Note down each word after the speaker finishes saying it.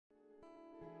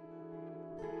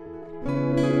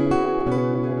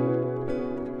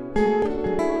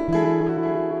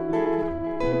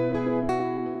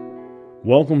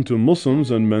Welcome to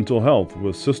Muslims and Mental Health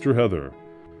with Sister Heather,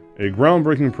 a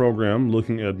groundbreaking program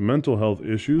looking at mental health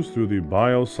issues through the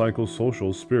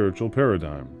biopsychosocial spiritual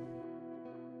paradigm.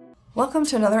 Welcome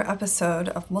to another episode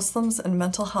of Muslims and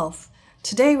Mental Health.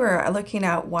 Today we're looking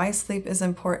at why sleep is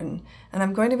important, and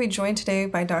I'm going to be joined today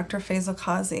by Dr. Faisal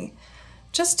Qazi.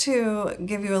 Just to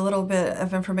give you a little bit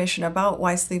of information about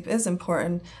why sleep is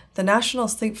important, the National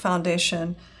Sleep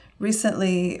Foundation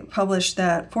recently published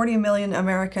that 40 million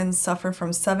Americans suffer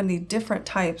from 70 different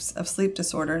types of sleep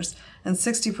disorders, and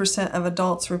 60% of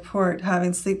adults report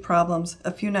having sleep problems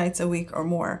a few nights a week or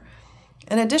more.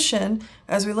 In addition,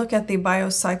 as we look at the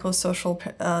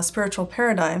biopsychosocial spiritual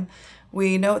paradigm,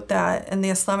 we note that in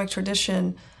the Islamic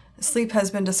tradition, sleep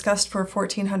has been discussed for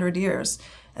 1400 years,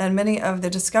 and many of the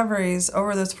discoveries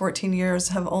over those 14 years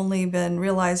have only been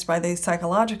realized by the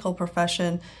psychological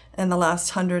profession in the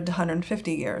last 100 to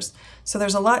 150 years. So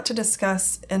there's a lot to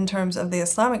discuss in terms of the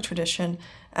Islamic tradition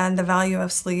and the value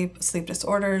of sleep, sleep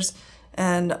disorders,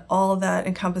 and all that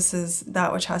encompasses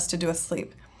that which has to do with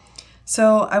sleep.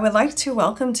 So I would like to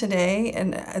welcome today,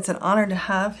 and it's an honor to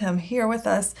have him here with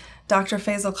us, Dr.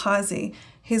 Faisal Qazi.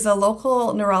 He's a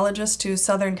local neurologist to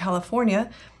Southern California,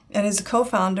 and is a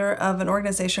co-founder of an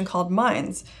organization called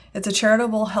Minds. It's a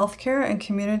charitable healthcare and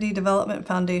community development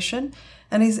foundation,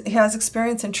 and he has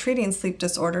experience in treating sleep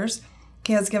disorders.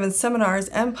 He has given seminars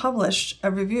and published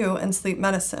a review in sleep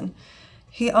medicine.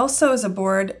 He also is a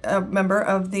board member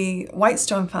of the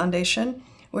Whitestone Foundation,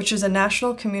 which is a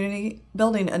national community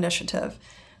building initiative.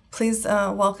 Please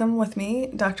welcome with me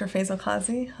Dr. Faisal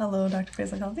Qazi. Hello, Dr.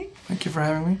 Faisal Qazi. Thank you for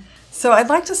having me. So I'd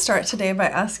like to start today by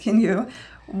asking you,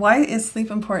 why is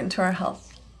sleep important to our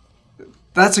health?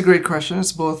 That's a great question.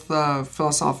 It's both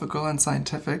philosophical and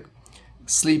scientific.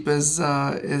 Sleep is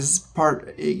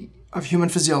part of human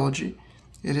physiology.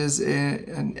 It is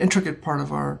an intricate part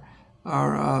of our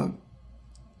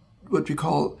what we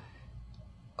call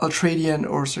ultradian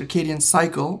or circadian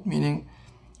cycle, meaning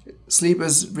sleep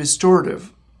is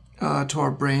restorative to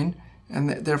our brain, and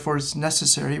therefore it's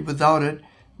necessary. Without it,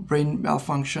 brain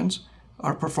malfunctions,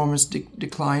 our performance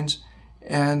declines,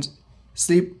 and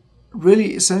sleep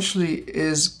really essentially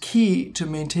is key to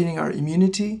maintaining our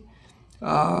immunity,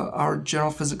 our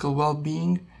general physical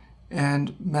well-being,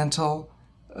 and mental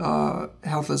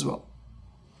health as well.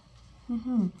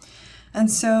 Mm-hmm. And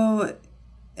so,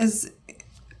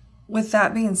 with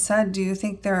that being said, do you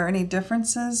think there are any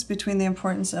differences between the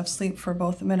importance of sleep for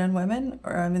both men and women?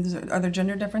 Or are there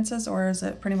gender differences, or is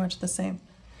it pretty much the same?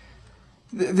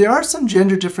 There are some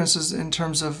gender differences in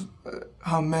terms of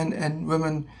how men and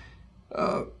women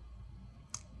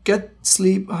get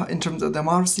sleep, in terms of the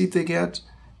amount of sleep they get,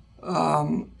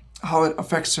 how it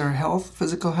affects their health,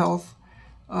 physical health.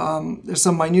 There's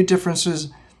some minute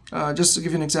differences. Just to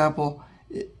give you an example,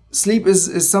 sleep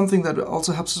is something that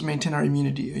also helps us maintain our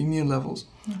immunity, immune levels.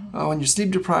 Mm-hmm. When you're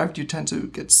sleep deprived, you tend to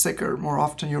get sicker more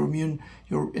often.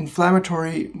 Your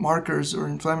inflammatory markers or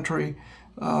inflammatory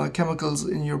chemicals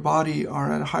in your body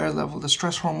are at a higher level. The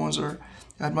stress hormones are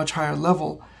at much higher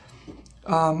level.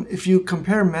 If you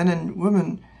compare men and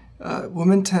women,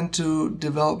 women tend to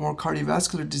develop more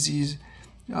cardiovascular disease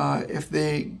if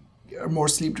they are more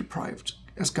sleep deprived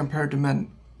as compared to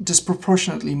men,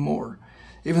 disproportionately more.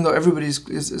 Even though everybody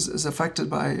is affected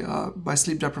by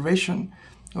sleep deprivation,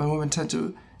 women tend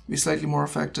to be slightly more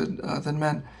affected than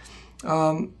men.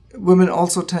 Women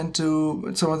also tend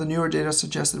to, some of the newer data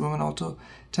suggests that women also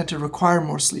tend to require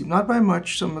more sleep. Not by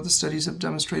much. Some of the studies have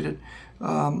demonstrated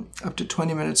up to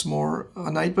 20 minutes more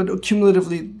a night, but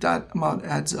cumulatively that amount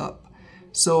adds up.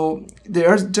 So there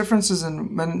are differences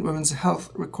in men and women's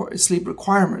health sleep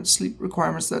requirements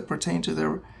that pertain to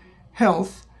their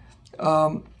health.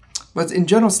 But in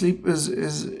general, sleep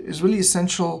is really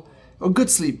essential. Or good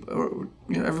sleep, or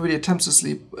everybody attempts to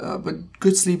sleep, but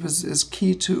good sleep is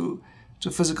key to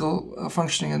physical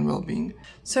functioning and well-being.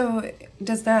 So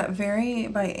does that vary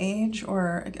by age,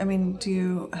 or do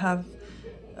you have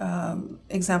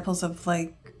examples of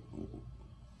like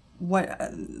what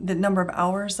the number of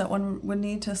hours that one would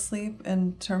need to sleep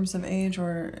in terms of age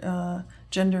or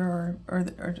gender, or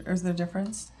is there a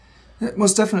difference?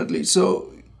 Most definitely.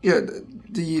 So yeah,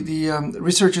 the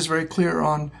research is very clear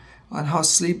on how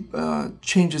sleep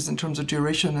changes in terms of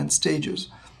duration and stages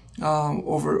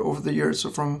over the years.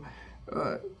 So from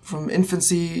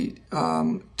infancy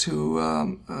to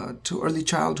early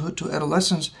childhood to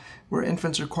adolescence, where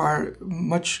infants require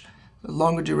much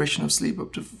longer duration of sleep,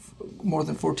 up to more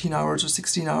than 14 hours or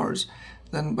 16 hours.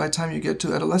 Then by the time you get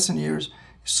to adolescent years,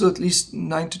 still at least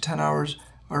 9 to 10 hours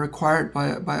are required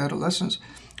by adolescents.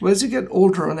 Well, as you get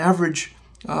older, on average,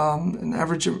 an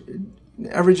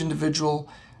average individual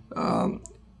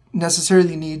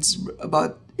necessarily needs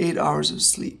about 8 hours of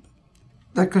sleep.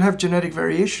 That could have genetic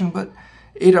variation, but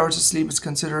 8 hours of sleep is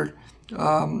considered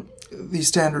the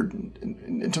standard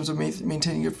in terms of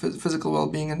maintaining your physical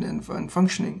well-being and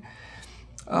functioning.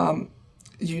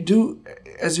 You do,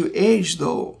 as you age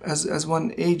though, as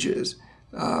one ages,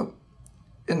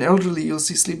 in elderly you'll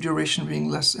see sleep duration being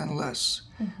less and less.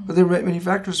 Mm-hmm. But there are many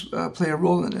factors play a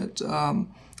role in it.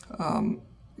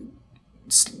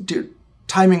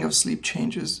 Timing of sleep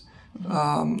changes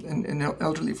in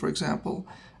elderly, for example.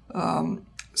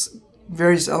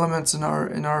 Various elements in our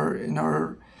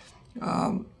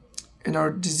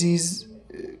diseases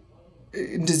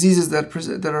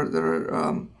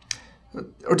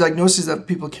or diagnoses that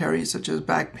people carry, such as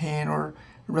back pain or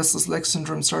restless leg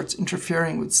syndrome, starts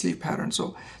interfering with sleep patterns.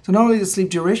 So not only the sleep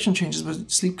duration changes, but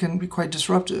sleep can be quite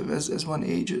disruptive as one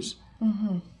ages.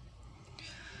 Mm-hmm.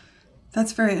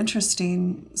 That's very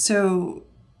interesting. So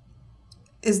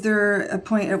is there a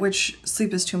point at which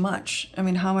sleep is too much? I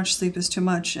mean, how much sleep is too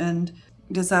much, and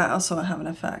does that also have an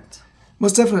effect?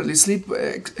 Most definitely.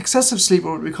 Excessive sleep,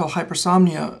 or what we call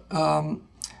hypersomnia,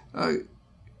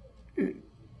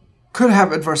 could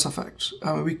have adverse effects.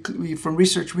 We from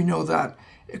research, we know that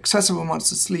excessive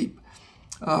amounts of sleep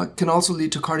can also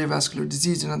lead to cardiovascular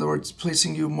disease. In other words,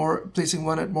 placing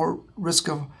one at more risk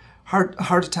of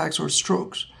heart attacks or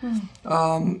strokes.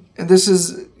 And this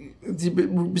is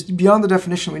beyond the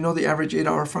definition. We know the average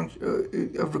 8-hour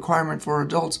of requirement for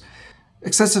adults.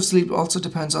 Excessive sleep also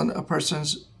depends on a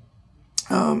person's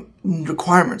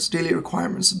requirements, daily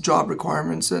requirements, job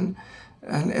requirements, and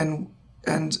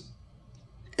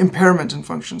impairment in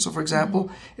function. So, for example,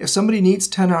 if somebody needs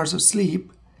 10 hours of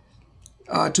sleep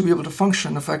to be able to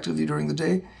function effectively during the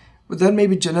day, but that may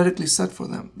be genetically set for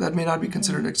them. That may not be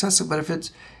considered excessive, but if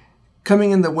it's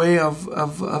coming in the way of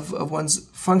one's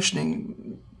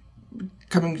functioning,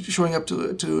 showing up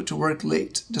to work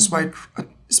late, despite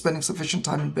spending sufficient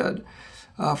time in bed.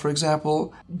 For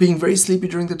example, being very sleepy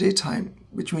during the daytime,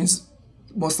 which means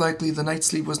most likely the night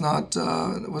sleep was not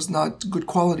good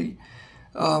quality.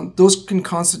 Those can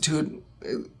constitute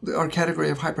our category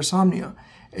of hypersomnia.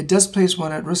 It does place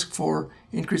one at risk for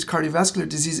increased cardiovascular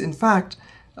disease. In fact,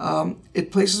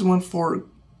 it places one for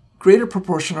greater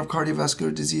proportion of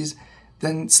cardiovascular disease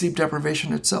than sleep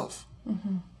deprivation itself.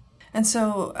 Mm-hmm. And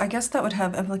so I guess that would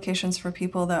have implications for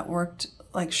people that worked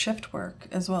like shift work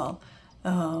as well.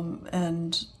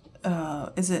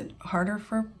 Is it harder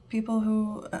for people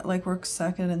who like work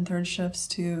second and third shifts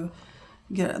to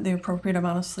get the appropriate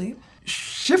amount of sleep?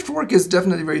 Shift work is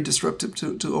definitely very disruptive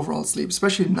to overall sleep,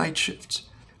 especially night shifts.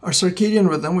 Our circadian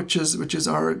rhythm, which is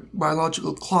our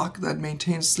biological clock that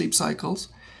maintains sleep cycles,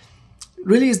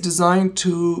 really is designed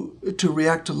to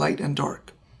react to light and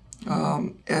dark.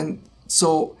 And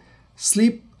so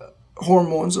sleep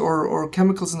hormones or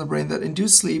chemicals in the brain that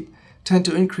induce sleep tend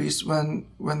to increase when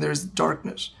there's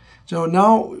darkness. So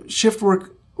now shift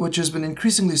work, which has been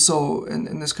increasingly so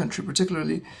in this country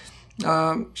particularly,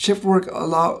 shift work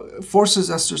forces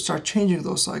us to start changing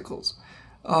those cycles.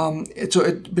 So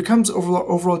it becomes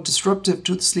overall disruptive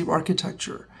to the sleep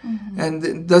architecture. Mm-hmm.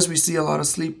 And thus we see a lot of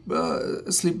sleep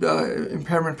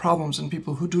impairment problems in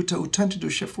people who tend to do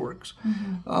shift works.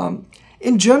 Mm-hmm.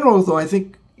 In general, though, I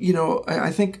think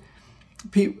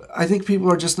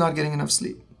people are just not getting enough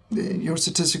sleep. Your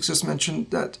statistics just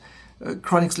mentioned that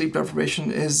chronic sleep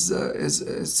deprivation is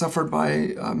suffered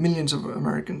by millions of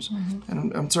Americans,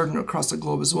 and I'm certain across the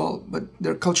globe as well. But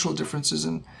there are cultural differences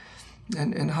in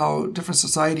how different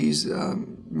societies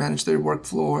manage their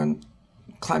workflow, and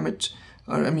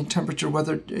temperature,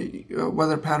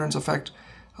 weather patterns affect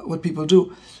what people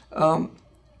do.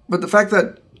 But the fact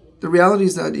that the reality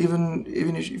is that even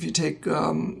if you take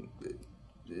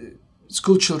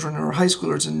school children or high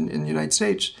schoolers in the United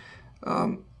States,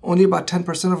 only about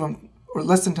 10% of them, or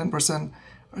less than 10%,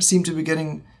 seem to be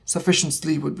getting sufficient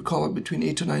sleep. Would call it between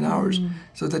 8 to 9 hours.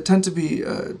 So they tend to be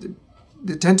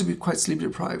quite sleep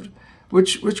deprived,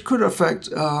 which could affect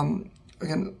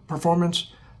again performance,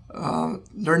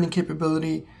 learning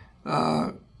capability,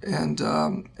 and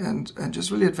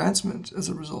just really advancement as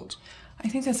a result. I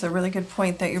think that's a really good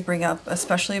point that you bring up,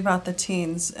 especially about the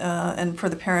teens and for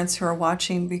the parents who are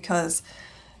watching, because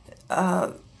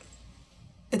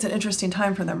it's an interesting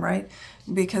time for them, right?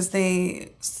 Because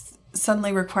they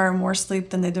suddenly require more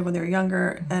sleep than they did when they were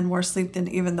younger, and more sleep than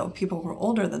even though people were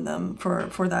older than them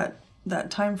for that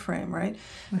time frame, right?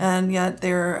 And yet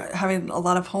they're having a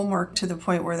lot of homework to the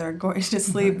point where they're going to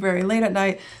sleep very late at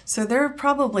night. So they're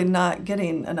probably not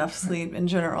getting enough sleep in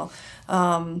general.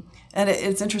 And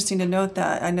it's interesting to note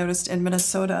that I noticed in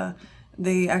Minnesota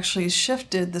they actually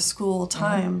shifted the school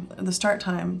time, the start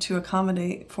time, to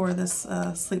accommodate for this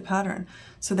sleep pattern.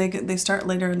 So they start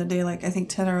later in the day, like I think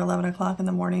 10 or 11 o'clock in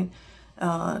the morning,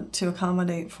 to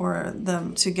accommodate for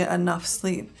them to get enough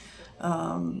sleep.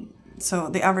 So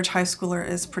the average high schooler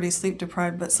is pretty sleep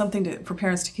deprived, but something for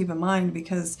parents to keep in mind,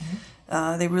 because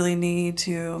they really need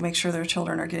to make sure their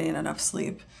children are getting enough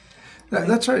sleep. Right?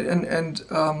 That's right, and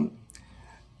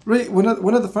really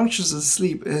one of the functions of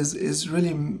sleep is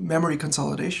really memory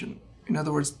consolidation. In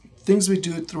other words, things we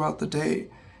do throughout the day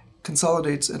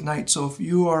consolidates at night. So if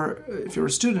you're a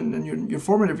student and you're in your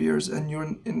formative years and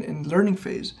you're in learning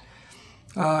phase,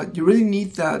 you really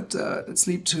need that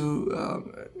sleep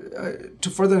to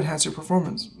further enhance your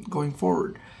performance going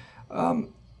forward.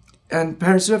 And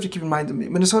parents do have to keep in mind, the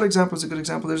Minnesota example is a good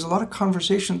example. There's a lot of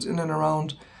conversations in and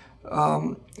around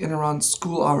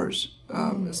school hours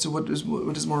as to what is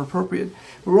more appropriate.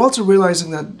 But we're also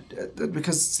realizing that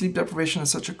because sleep deprivation is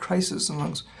such a crisis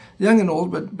amongst young and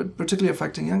old, but particularly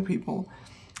affecting young people,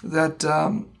 that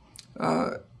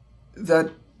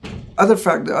that other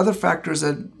factors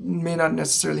that may not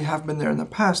necessarily have been there in the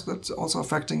past, that's also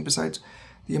affecting, besides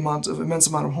the immense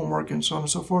amount of homework and so on and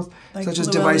so forth, like such as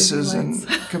devices and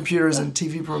computers and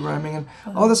TV programming and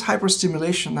all this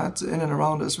hyperstimulation that's in and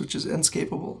around us, which is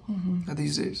inescapable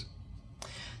these days.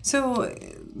 So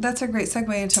that's a great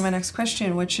segue into my next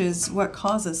question, which is what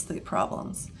causes sleep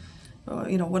problems?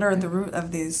 What are the root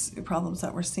of these problems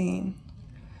that we're seeing?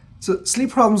 So sleep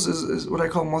problems is what I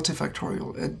call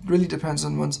multifactorial. It really depends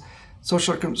on one's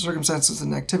social circumstances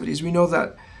and activities. We know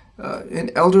that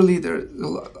in elderly,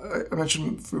 I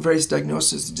mentioned various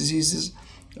diagnoses, diseases,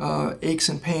 aches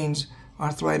and pains,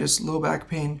 arthritis, low back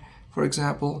pain, for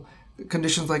example.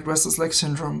 Conditions like restless leg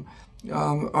syndrome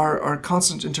are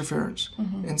constant interference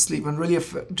in sleep, and really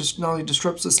just not only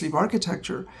disrupts the sleep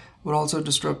architecture, but also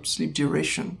disrupts sleep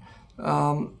duration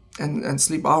and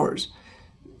sleep hours.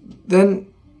 Then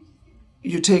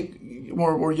you take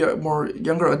more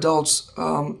younger adults.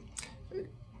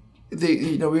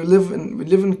 We live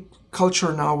in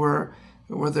culture now where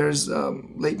there's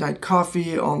late night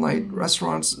coffee, all night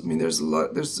restaurants. I mean, there's a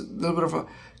little bit of a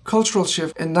cultural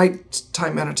shift in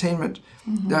nighttime entertainment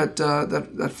that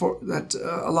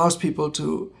allows people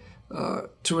to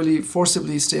really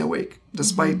forcibly stay awake,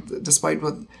 despite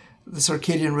what the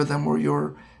circadian rhythm or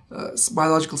your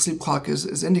biological sleep clock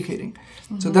is indicating.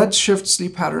 So that shifts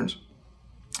sleep patterns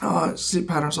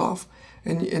off.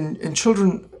 And in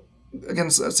children, again,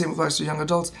 same applies to young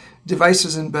adults.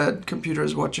 Devices in bed,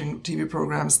 computers, watching TV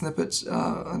programs, snippets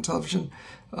on television,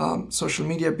 social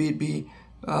media, be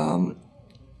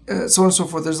so on and so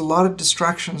forth. There's a lot of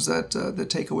distractions that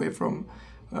take away from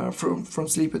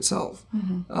sleep itself.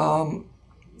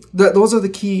 Those are the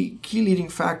key leading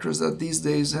factors that these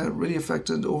days have really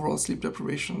affected overall sleep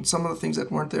deprivation. Some of the things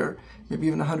that weren't there maybe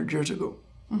even 100 years ago.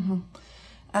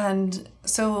 And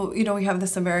so, we have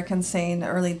this American saying,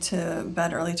 early to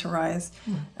bed, early to rise.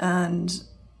 And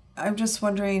I'm just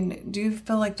wondering, do you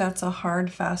feel like that's a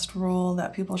hard, fast rule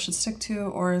that people should stick to,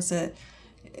 or is it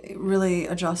really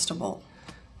adjustable?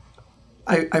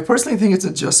 I personally think it's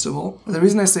adjustable. The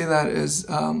reason I say that is,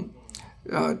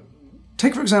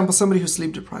 take, for example, somebody who's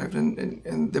sleep deprived,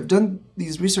 and they've done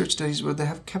these research studies where they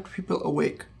have kept people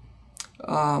awake.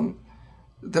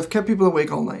 They've kept people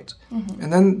awake all night.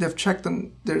 And then they've checked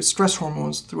their stress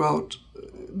hormones throughout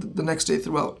the next day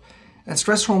throughout. And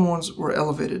stress hormones were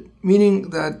elevated, meaning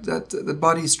that the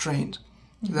body is trained,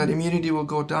 that immunity will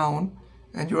go down,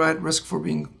 and you're at risk for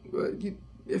being,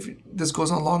 if this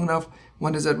goes on long enough,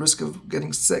 one is at risk of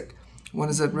getting sick. One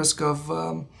is at risk of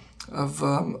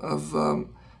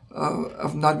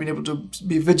not being able to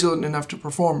be vigilant enough to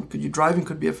perform. Driving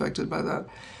could be affected by that.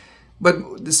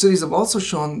 But the studies have also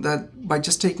shown that by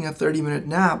just taking a 30-minute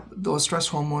nap, those stress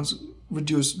hormones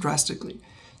reduce drastically.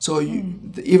 So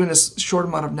even a short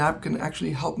amount of nap can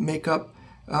actually help make up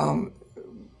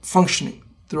functioning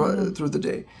through the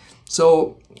day.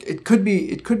 So it could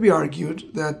be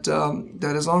argued that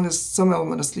as long as some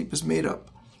element of sleep is made up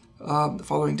the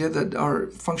following day, that our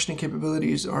functioning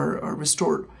capabilities are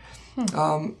restored.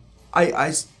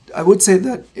 I would say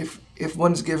that if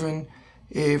one's given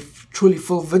a truly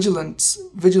full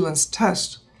vigilance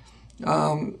test,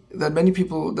 that many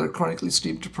people that are chronically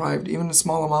sleep deprived, even in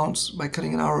small amounts, by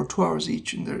cutting an hour or 2 hours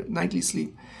each in their nightly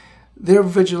sleep, their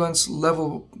vigilance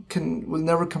level will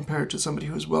never compare to somebody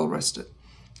who is well rested.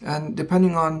 And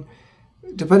depending on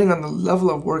the level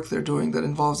of work they're doing that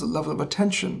involves a level of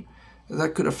attention,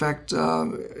 that could affect,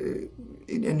 in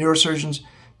neurosurgeons,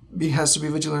 has to be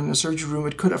vigilant in a surgery room,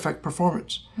 it could affect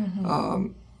performance.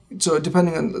 So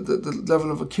depending on the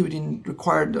level of acuity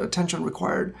required, attention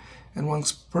required, and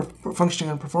one's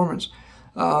functioning and performance.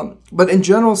 But in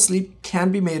general, sleep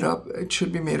can be made up. It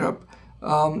should be made up.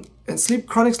 And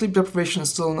chronic sleep deprivation is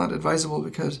still not advisable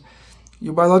because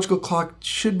your biological clock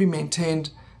should be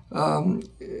maintained.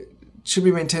 Should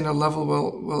be maintained at a level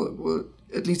well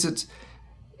at least it's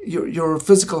your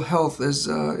physical health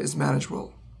is managed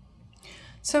well.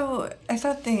 So I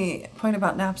thought the point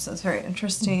about naps was very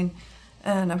interesting,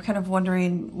 and I'm kind of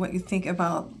wondering what you think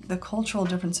about the cultural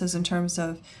differences in terms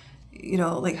of,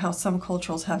 like how some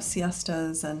cultures have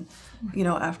siestas and,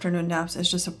 afternoon naps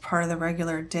is just a part of the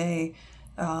regular day.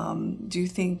 Do you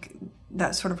think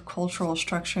that sort of cultural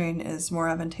structuring is more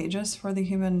advantageous for the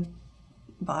human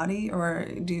body, or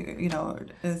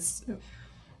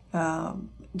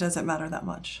does it matter that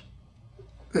much?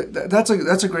 That's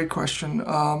a great question.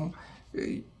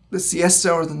 The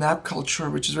siesta or the nap culture,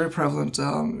 which is very prevalent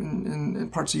in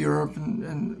parts of Europe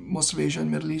and most of Asia and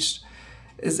Middle East,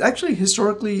 is actually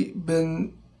historically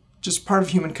been just part of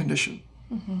human condition.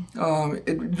 Mm-hmm.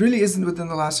 It really isn't within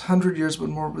the last 100 years, but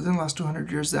more within the last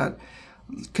 200 years that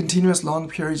continuous long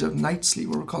periods of night sleep,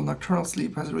 what we call nocturnal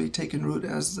sleep, has really taken root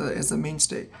as the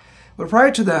mainstay. But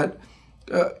prior to that,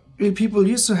 people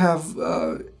used to have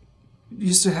it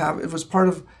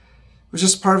was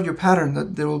just part of your pattern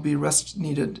that there will be rest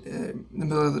needed in the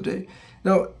middle of the day.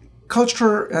 Now,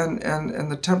 culture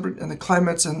and the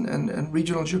climates and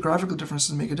regional geographical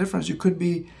differences make a difference. You could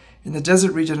be in the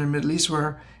desert region in the Middle East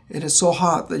where it is so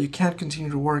hot that you can't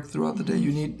continue to work throughout the day.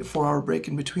 You need a 4-hour break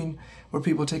in between where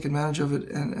people take advantage of it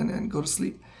and go to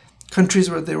sleep. Countries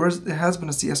where there has been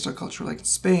a siesta culture, like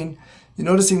Spain, you're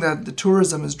noticing that the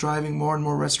tourism is driving more and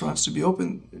more restaurants to be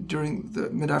open during the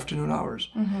mid-afternoon hours.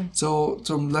 Mm-hmm. So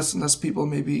less and less people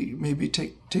may be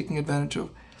taking advantage of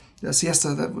the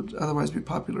siesta that would otherwise be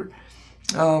popular.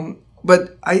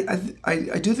 But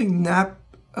I do think nap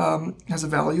has a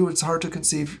value. It's hard to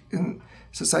conceive in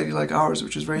society like ours,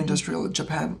 which is very industrial. In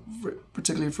Japan,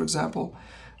 particularly, for example,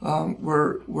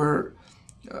 where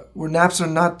naps are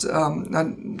not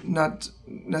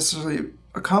necessarily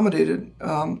accommodated,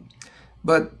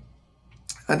 but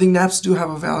I think naps do have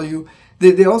a value.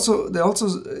 They also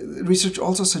research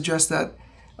also suggests that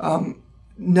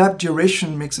nap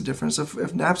duration makes a difference.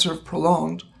 If naps are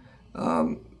prolonged,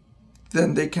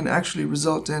 then they can actually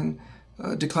result in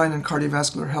decline in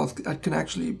cardiovascular health that can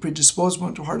actually predispose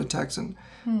one to heart attacks and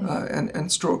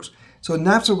strokes. So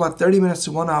naps are about 30 minutes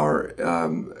to 1 hour,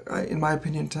 in my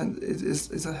opinion,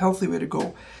 is a healthy way to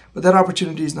go. But that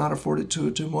opportunity is not afforded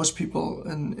to most people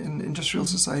in industrial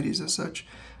societies as such.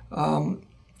 And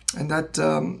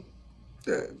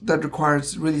that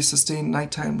requires really sustained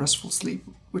nighttime restful sleep,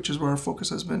 which is where our focus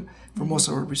has been for most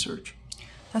of our research.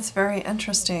 That's very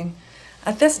interesting.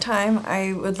 At this time,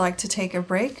 I would like to take a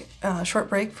short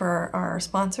break for our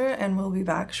sponsor, and we'll be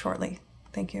back shortly.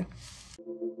 Thank you.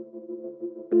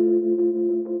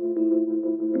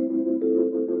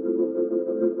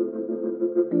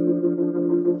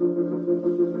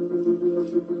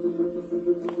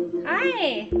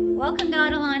 Hi, welcome to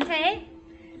Adelante.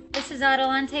 This is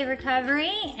Adelante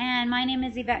Recovery, and my name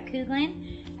is Yvette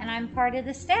Kuglin, and I'm part of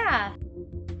the staff.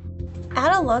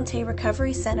 Adelante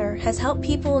Recovery Center has helped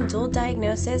people in dual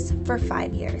diagnosis for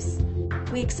 5 years.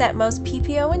 We accept most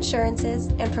PPO insurances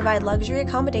and provide luxury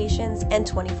accommodations and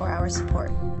 24-hour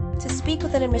support. To speak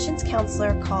with an admissions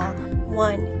counselor, call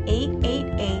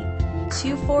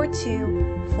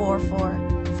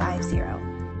 1-888-242-4450.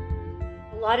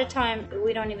 A lot of time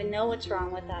we don't even know what's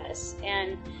wrong with us,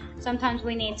 and sometimes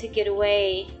we need to get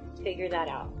away to figure that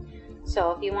out.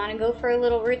 So if you want to go for a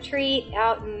little retreat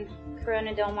out in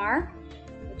Corona Del Mar,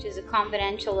 which is a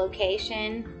confidential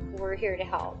location, we're here to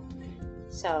help.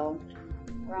 So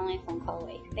we're only a phone call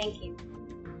away. Thank you.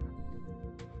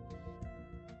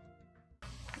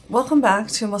 Welcome back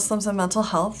to Muslims and Mental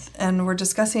Health, and we're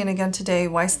discussing again today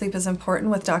why sleep is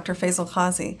important with Dr. Faisal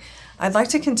Qazi. I'd like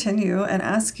to continue and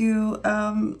ask you,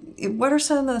 what are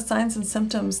some of the signs and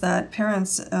symptoms that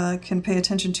parents can pay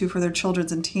attention to for their children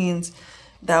and teens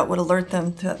that would alert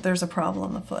them that there's a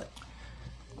problem afoot?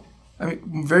 I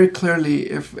mean, very clearly,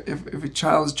 if a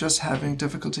child is just having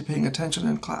difficulty paying attention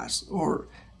in class or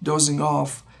dozing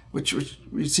off, which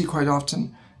we see quite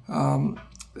often,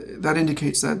 that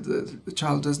indicates that the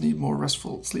child does need more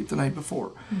restful sleep the night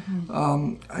before.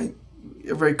 Mm-hmm.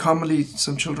 Very commonly,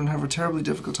 some children have a terribly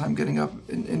difficult time getting up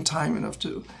in time enough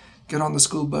to get on the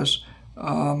school bus.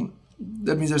 That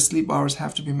means their sleep hours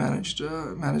have to be managed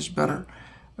better.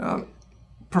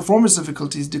 Performance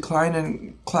difficulties, decline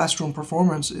in classroom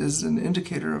performance is an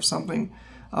indicator of something,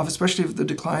 especially if the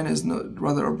decline is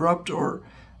rather abrupt or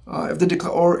if the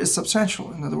decline or is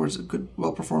substantial. In other words, a good,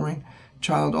 well-performing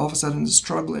child all of a sudden is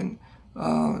struggling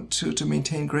to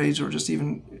maintain grades or just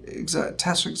even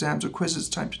tests or exams or quizzes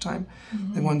time to time,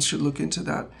 then one should look into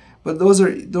that. But those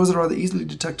are rather easily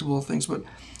detectable things. But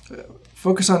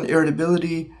focus on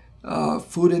irritability,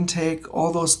 food intake.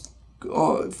 All those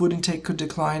food intake could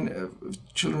decline if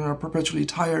children are perpetually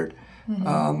tired,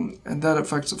 and that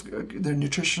affects their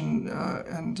nutrition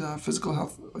and physical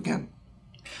health again.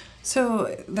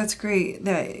 So that's great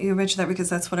that you mentioned that, because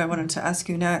that's what I wanted to ask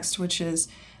you next, which is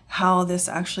how this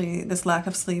lack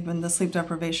of sleep and the sleep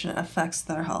deprivation affects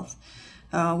their health.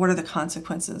 What are the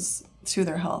consequences to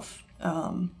their health?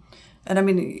 And I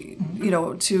mean,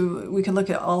 we can look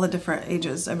at all the different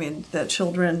ages. I mean, the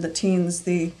children, the teens,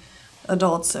 the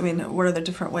adults. I mean, what are the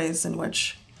different ways in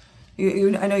which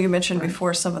I know you mentioned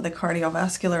before some of the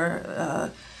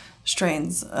cardiovascular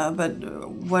strains, but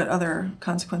what other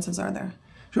consequences are there?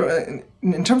 Sure.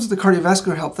 In terms of the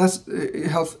cardiovascular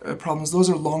health problems, those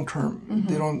are long term.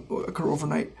 They don't occur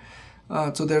overnight.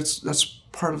 So that's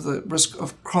part of the risk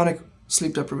of chronic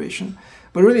sleep deprivation.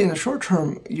 But really, in the short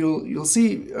term, you'll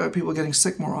see people getting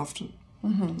sick more often,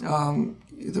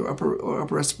 either upper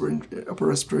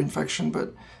respiratory infection,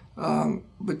 but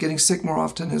getting sick more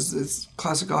often is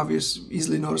classic, obvious,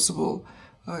 easily noticeable,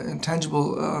 and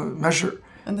tangible measure.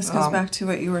 And this goes back to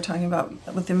what you were talking about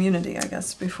with immunity, I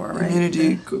guess, before, right?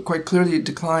 Immunity quite clearly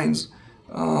declines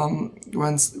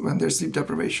when there's sleep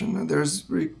deprivation. And there's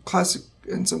really classic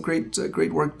and some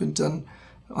great work been done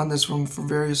on this from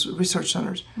various research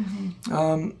centers.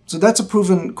 So that's a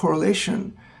proven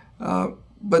correlation.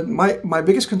 But my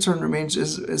biggest concern remains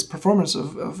is performance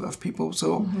of people.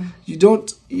 So we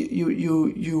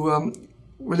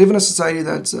live in a society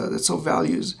that so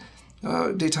values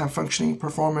daytime functioning,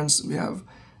 performance. We have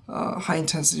high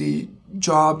intensity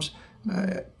jobs.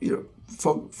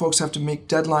 Folks have to make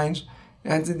deadlines,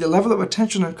 and the level of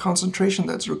attention and concentration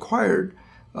that's required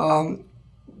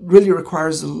really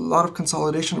requires a lot of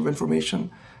consolidation of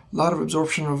information, a lot of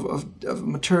absorption of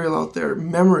material out there,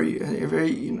 memory, a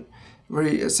very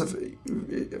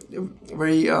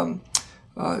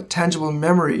tangible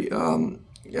memory,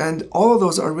 and all of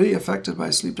those are really affected by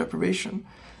sleep deprivation.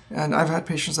 And I've had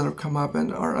patients that have come up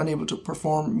and are unable to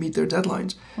meet their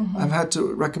deadlines. I've had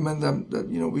to recommend them that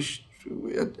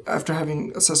after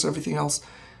having assessed everything else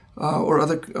or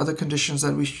other conditions,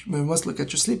 that we must look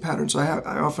at your sleep pattern. So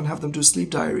I often have them do sleep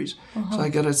diaries, so I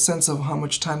get a sense of how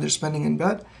much time they're spending in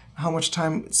bed, how much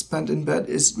time spent in bed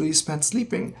is really spent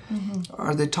sleeping.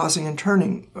 Are they tossing and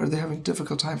turning? Are they having a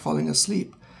difficult time falling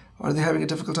asleep? Are they having a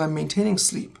difficult time maintaining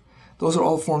sleep? Those are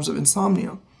all forms of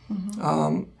insomnia.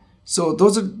 So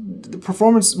the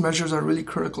performance measures are really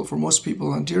critical for most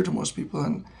people and dear to most people,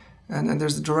 and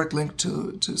there's a direct link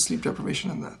to sleep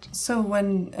deprivation in that. So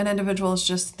when an individual is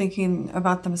just thinking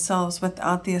about themselves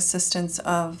without the assistance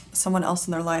of someone else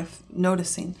in their life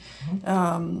noticing,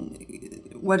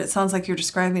 what it sounds like you're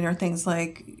describing are things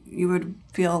like you would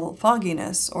feel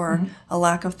fogginess or a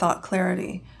lack of thought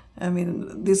clarity. I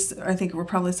mean, these, I think, were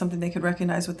probably something they could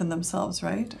recognize within themselves,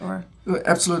 right? Or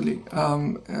absolutely,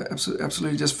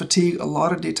 absolutely. Just fatigue, a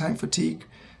lot of daytime fatigue,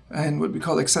 and what we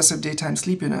call excessive daytime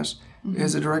sleepiness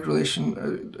is has direct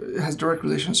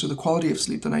relations to the quality of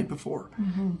sleep the night before,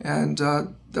 and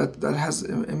that has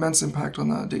immense impact on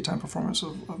the daytime performance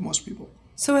of most people.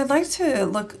 So I'd like to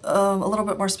look a little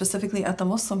bit more specifically at the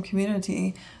Muslim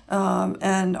community,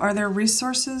 and are there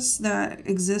resources that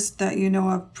exist that you know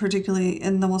of, particularly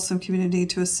in the Muslim community,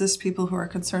 to assist people who are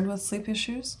concerned with sleep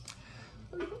issues?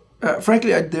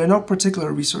 Frankly, there are no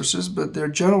particular resources, but there are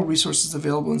general resources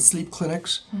available in sleep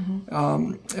clinics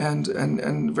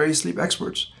and various sleep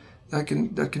experts that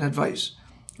can advise.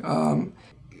 Again,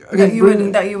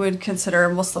 that you would consider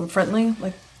Muslim friendly,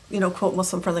 like, quote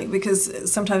Muslim friendly,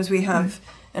 because sometimes we have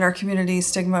in our community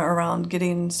stigma around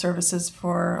getting services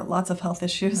for lots of health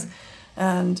issues,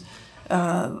 and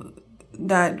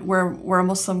that where a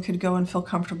Muslim could go and feel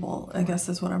comfortable, I guess,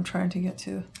 is what I'm trying to get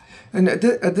to. And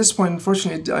at this point,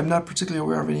 unfortunately, I'm not particularly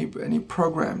aware of any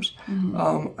programs.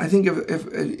 I think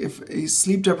if a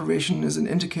sleep deprivation is an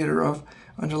indicator of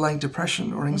underlying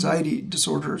depression or anxiety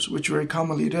disorders, which very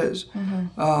commonly it is,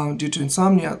 due to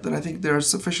insomnia, then I think there are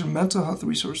sufficient mental health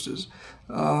resources.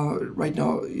 Right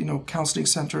now, counseling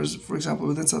centers, for example,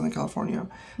 within Southern California,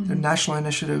 there are national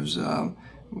initiatives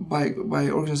by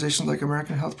organizations like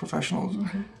American Health Professionals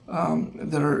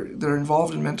that are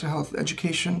involved in mental health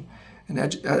education and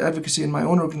advocacy. In my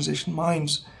own organization,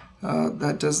 MINDS,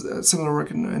 that does similar work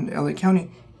in LA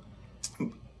County.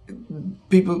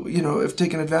 People, have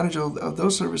taken advantage of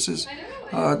those services.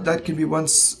 That can be one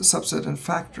subset and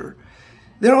factor.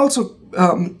 There are also,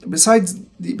 besides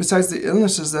the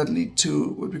illnesses that lead to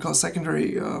what we call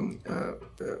secondary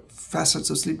facets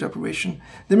of sleep deprivation,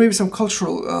 there may be some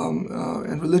cultural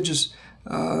and religious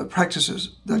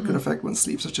practices that could affect one's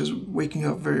sleep, such as waking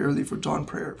up very early for dawn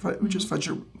prayer, which is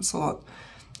Fajr Salat.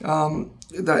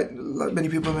 That many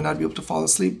people may not be able to fall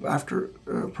asleep after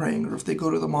praying, or if they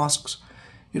go to the mosques.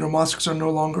 Mosques are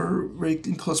no longer very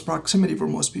in close proximity for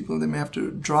most people. They may have to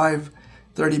drive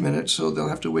 30 minutes, so they'll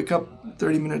have to wake up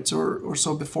 30 minutes or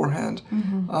so beforehand.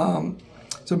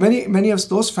 So many of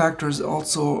those factors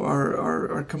also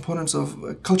are components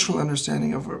of cultural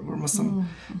understanding of where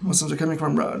Muslims are coming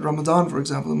from. Ramadan, for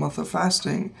example, the month of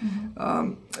fasting,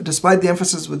 despite the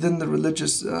emphasis within the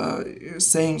religious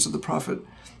sayings of the Prophet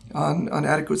on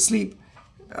adequate sleep,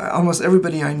 almost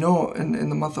everybody I know in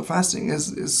the month of fasting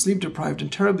is sleep deprived, and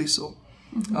terribly so,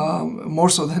 more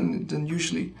so than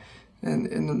usually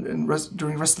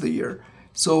during the rest of the year.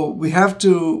 So we have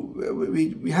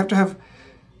to have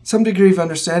some degree of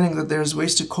understanding that there's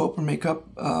ways to cope or make up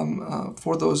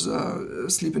for those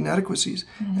sleep inadequacies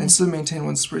and still maintain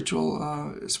one's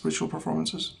spiritual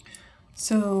performances.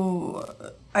 So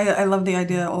I love the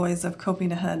idea always of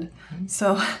coping ahead.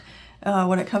 So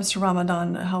when it comes to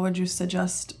Ramadan, how would you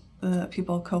suggest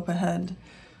people cope ahead?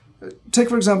 Take,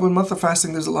 for example, in month of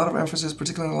fasting, there's a lot of emphasis,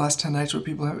 particularly in the last 10 nights, where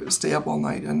people stay up all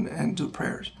night and do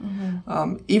prayers.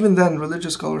 Even then,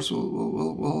 religious scholars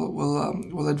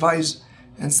will advise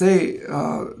and say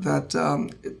that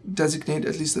designate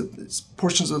at least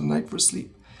portions of the night for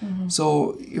sleep.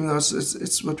 So even though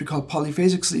it's what we call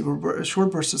polyphasic sleep, or a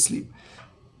short burst of sleep,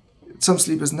 some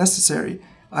sleep is necessary.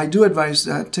 I do advise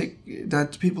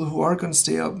that people who are going to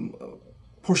stay up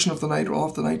portion of the night or all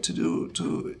of the night to do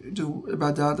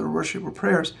ibadat or worship or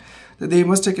prayers, that they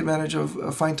must take advantage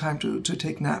of find time to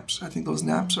take naps. I think those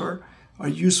naps are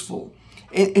useful.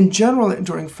 In general,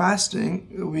 during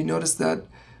fasting, we notice that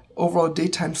overall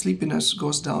daytime sleepiness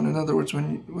goes down. In other words,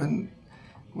 when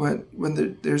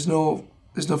there's no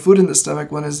food in the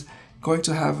stomach, one is going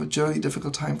to have a generally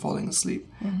difficult time falling asleep.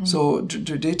 So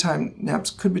daytime naps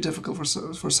could be difficult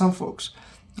for some folks.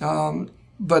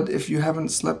 But if you haven't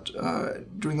slept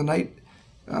during the night,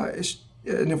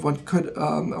 and if one could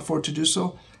afford to do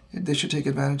so, they should take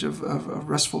advantage of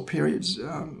restful periods,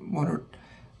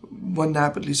 one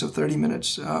nap at least of 30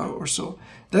 minutes or so.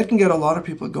 That can get a lot of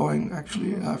people going,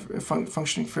 actually,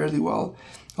 functioning fairly well.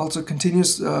 Also,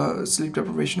 continuous sleep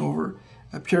deprivation over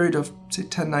a period of, say,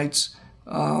 10 nights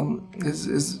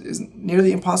is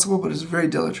nearly impossible, but is very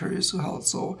deleterious to health.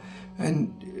 So,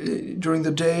 and during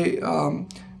the day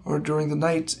or during the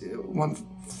night, one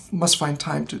must find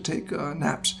time to take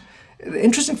naps. The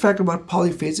interesting fact about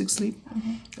polyphasic sleep,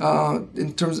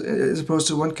 in terms as opposed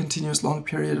to one continuous long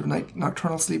period of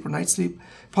nocturnal sleep or night sleep,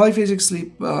 polyphasic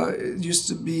sleep used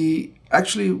to be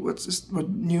actually what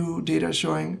new data is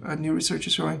showing, new research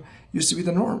is showing, used to be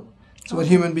the norm. So what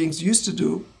human beings used to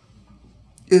do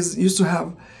is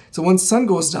have. So once the sun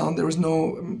goes down, there was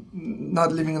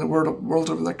not living in a world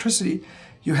of electricity.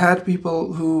 You had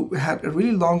people who had a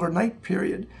really longer night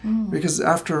period, because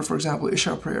after, for example,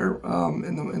 Isha prayer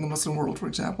in the Muslim world, for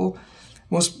example,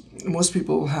 most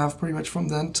people have pretty much from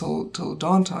then till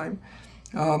dawn time.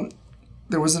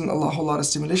 There wasn't a whole lot of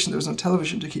stimulation. There was no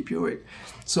television to keep you awake,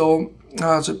 so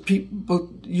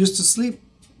people used to sleep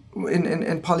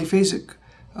in polyphasic,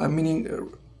 meaning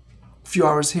a few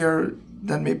hours here,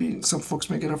 then maybe some folks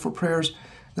may get up for prayers,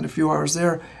 then a few hours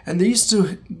there, and they used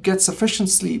to get sufficient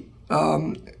sleep.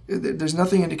 There's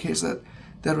nothing indicates that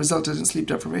resulted in sleep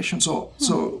deprivation. So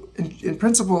in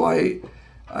principle,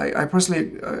 I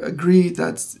personally agree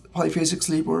that polyphasic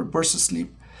sleep or burst of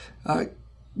sleep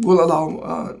will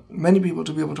allow many people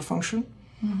to be able to function.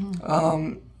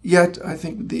 Yet I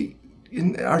think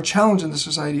our challenge in the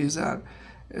society is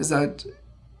that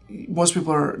most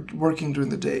people are working during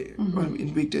the day or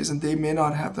in weekdays, and they may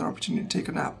not have that opportunity to take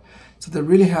a nap. So they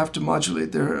really have to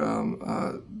modulate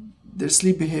their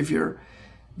sleep behavior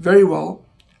very well.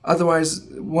 Otherwise,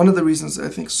 one of the reasons I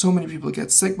think so many people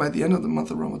get sick by the end of the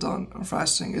month of Ramadan or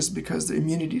fasting is because the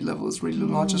immunity level is really low,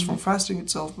 not just from fasting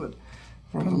itself, but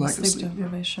from the lack of sleep.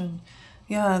 Deprivation.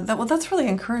 Yeah, that's really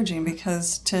encouraging,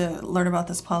 because to learn about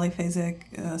this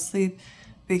polyphasic sleep,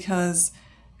 because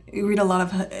you read a lot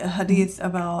of hadith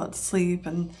about sleep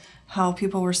and how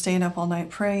people were staying up all night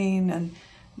praying, and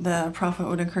the Prophet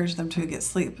would encourage them to get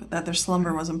sleep, that their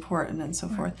slumber was important and so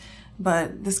forth.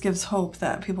 but this gives hope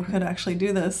that people could actually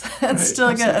do this and Right,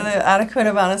 still get an adequate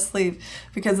amount of sleep,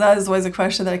 because that is always a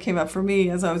question that came up for me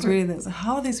as I was reading this.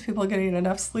 How are these people getting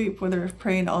enough sleep when they're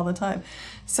praying all the time?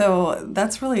 So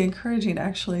that's really encouraging,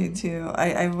 actually, too.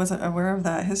 I wasn't aware of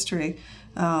that history.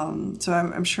 So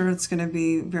I'm sure it's going to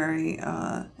be very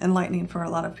enlightening for a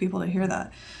lot of people to hear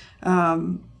that.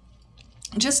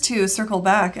 Just to circle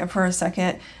back for a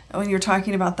second, when you're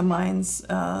talking about the Minds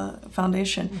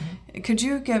Foundation, could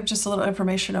you give just a little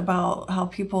information about how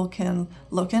people can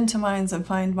look into Minds and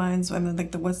find Minds? I mean,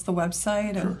 like what's the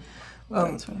website? Sure.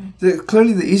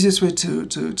 Clearly, the easiest way to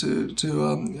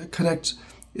connect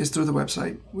is through the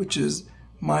website, which is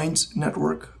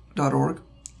mindsnetwork.org,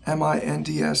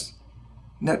 MINDS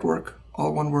network,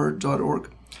 all one word, .org.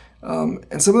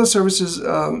 And some of the services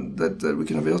that we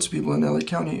can avail to people in LA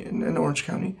County and Orange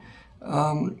County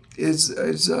is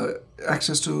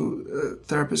access to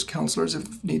therapists, counselors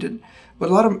if needed, but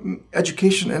a lot of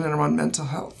education in and around mental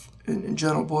health in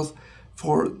general, both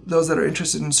for those that are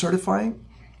interested in certifying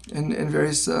and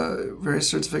various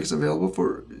certificates available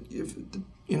for,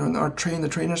 in our Train the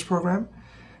Trainers program,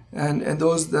 and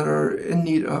those that are in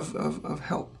need of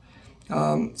help.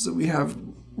 So we have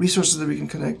resources that we can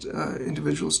connect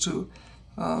individuals to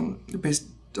based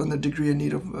on the degree and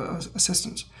need of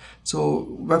assistance. So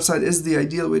website is the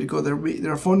ideal way to go.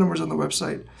 There are phone numbers on the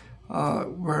website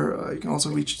where you can also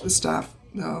reach the staff,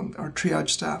 our triage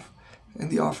staff in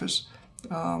the office.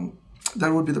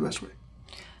 That would be the best way.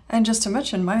 And just to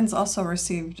mention, Minds also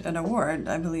received an award,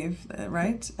 I believe,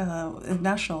 right? A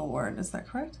national award, is that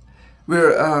correct?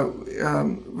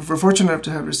 We're fortunate enough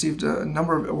to have received a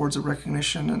number of awards of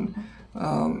recognition, and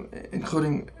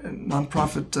including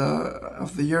Nonprofit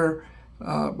of the Year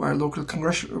by local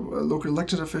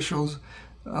elected officials,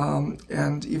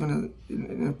 and even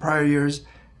in prior years,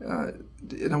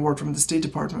 an award from the State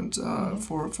Department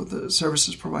for the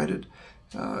services provided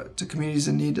to communities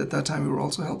in need. At that time, we were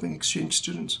also helping exchange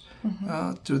students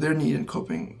through their need and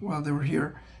coping while they were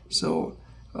here. So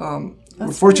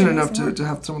we're fortunate enough to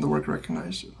have some of the work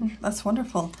recognized. That's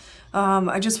wonderful.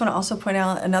 I just want to also point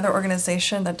out another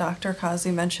organization that Dr.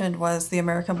 Qazi mentioned was the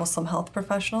American Muslim Health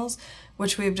Professionals,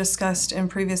 which we've discussed in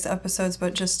previous episodes,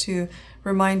 but just to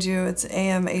remind you, it's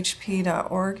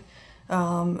amhp.org,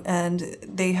 and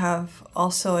they have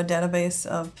also a database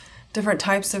of different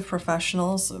types of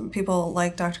professionals, people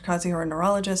like Dr. Qazi who are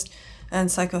neurologists and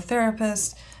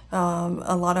psychotherapists,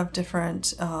 a lot of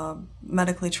different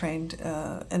medically trained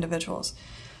individuals.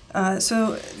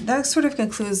 So that sort of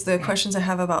concludes the questions I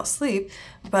have about sleep,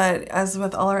 but as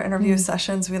with all our interview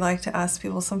sessions, we like to ask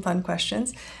people some fun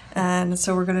questions, and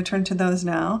so we're going to turn to those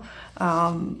now.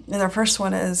 And our first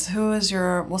one is, who is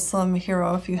your Muslim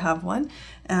hero, if you have one,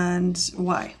 and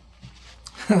why?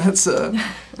 That's an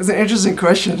interesting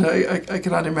question. I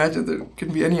cannot imagine there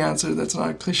can be any answer that's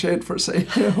not cliched per se,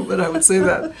 but I would say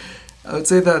that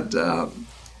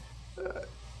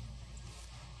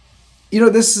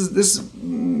this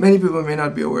many people may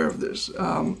not be aware of this.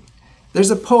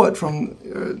 There's a poet from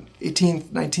 18th,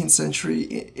 19th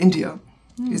century India.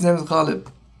 His name is Ghalib.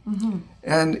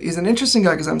 And he's an interesting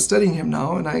guy because I'm studying him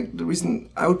now, and the reason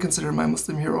I would consider him my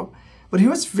Muslim hero, but he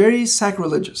was very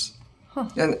sacrilegious.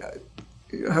 And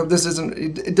I hope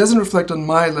it doesn't reflect on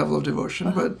my level of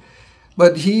devotion,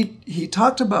 but he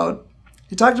talked about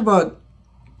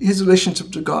his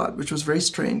relationship to God, which was very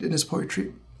strained in his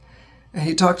poetry. And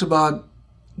he talked about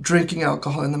drinking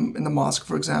alcohol in the mosque,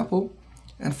 for example,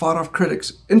 and fought off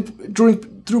critics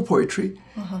through poetry.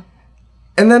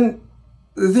 And then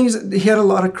the thing is that he had a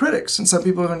lot of critics, and some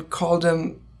people even called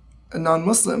him a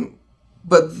non-Muslim.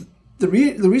 But the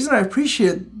reason I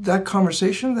appreciate that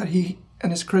conversation that he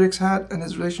and his critics had and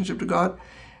his relationship to God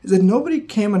is that nobody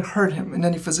came and hurt him in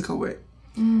any physical way.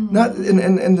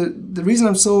 The reason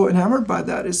I'm so enamored by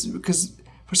that is because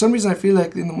for some reason I feel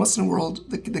like in the Muslim world,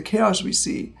 the chaos we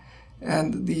see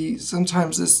and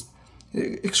sometimes this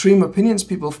extreme opinions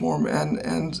people form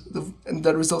and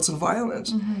that results in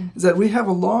violence is that we have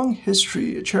a long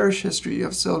history, a cherished history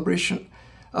of celebration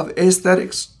of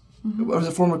aesthetics as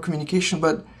a form of communication,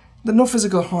 but no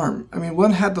physical harm. I mean,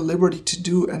 one had the liberty to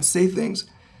do and say things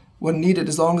when needed,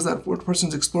 as long as that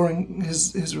person's exploring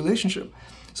his relationship.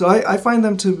 So I find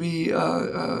them to be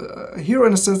a hero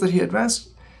in a sense that he advanced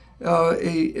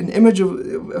an image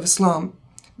of Islam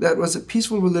that was a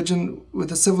peaceful religion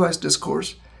with a civilized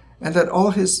discourse, and that all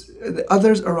the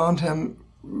others around him,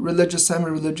 religious,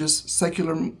 semi-religious,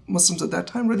 secular Muslims at that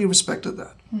time, really respected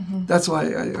that. That's why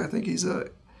I think he's a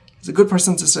good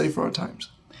person to study for our times.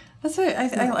 That's it.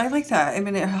 I like that. I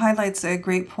mean, it highlights a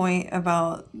great point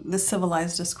about the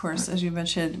civilized discourse, as you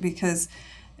mentioned, because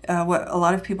what a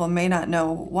lot of people may not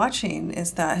know watching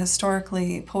is that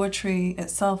historically poetry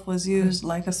itself was used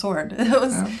like a sword.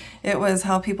 It was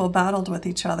how people battled with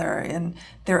each other, and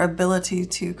their ability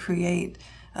to create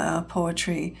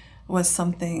poetry was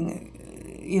something,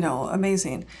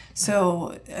 amazing.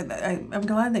 So I'm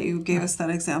glad that you gave us that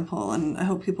example, and I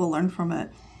hope people learn from it.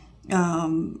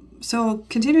 So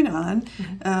continuing on,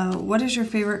 what is your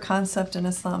favorite concept in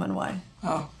Islam and why?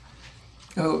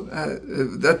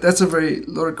 That's a very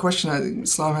loaded question. I think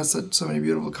Islam has so many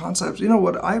beautiful concepts. You know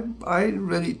what I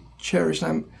really cherish,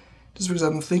 and just because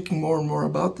I'm thinking more and more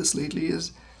about this lately,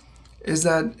 is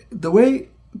that the way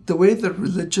that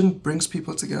religion brings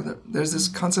people together. There's this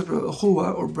concept of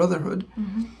ukhuwa, or brotherhood,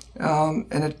 and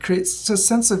it creates a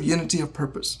sense of unity of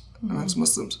purpose amongst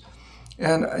Muslims.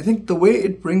 And I think the way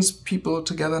it brings people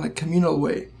together in a communal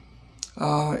way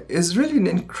is really an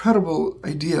incredible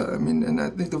idea. I mean, and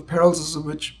I think the parallels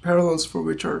for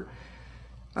which are,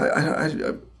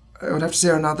 I would have to say,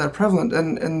 are not that prevalent.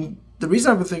 And the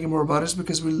reason I've been thinking more about it is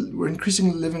because we're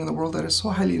increasingly living in a world that is so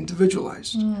highly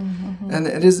individualized. And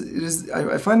it is.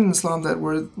 I find in Islam that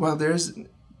while there is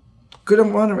good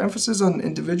amount of emphasis on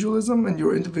individualism and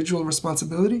your individual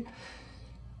responsibility,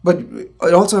 but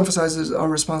it also emphasizes our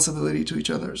responsibility to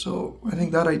each other. So I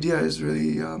think that idea is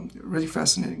really, really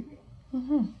fascinating.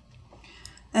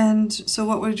 And so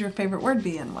what would your favorite word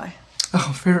be and why?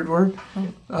 Oh, favorite word?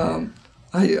 I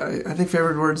think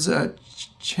favorite words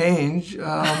change.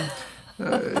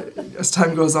 As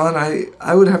time goes on,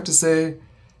 I would have to say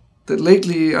that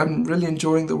lately I'm really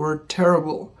enjoying the word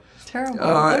terrible. Terrible.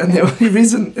 Okay. And the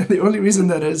only reason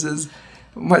that is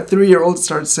my 3-year-old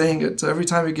starts saying it. So every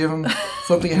time we give him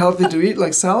something healthy to eat,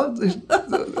 like salad,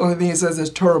 the only thing he says is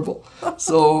terrible.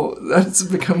 So that's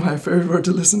become my favorite word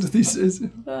to listen to these days.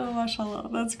 Oh, mashallah.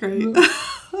 That's great.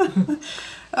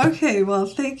 Okay, well,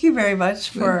 thank you very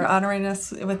much for honoring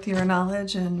us with your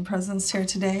knowledge and presence here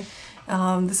today.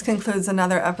 This concludes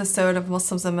another episode of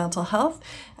Muslims and Mental Health,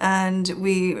 and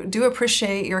we do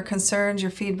appreciate your concerns,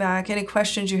 your feedback, any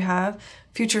questions you have,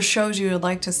 future shows you would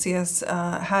like to see us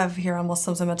have here on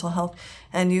Muslims and Mental Health,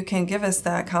 and you can give us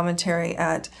that commentary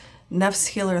at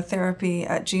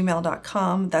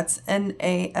nafshealertherapy@gmail.com. That's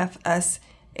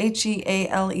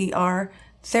NAFSHEALER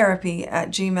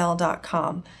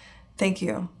therapy@gmail.com. Thank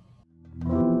you.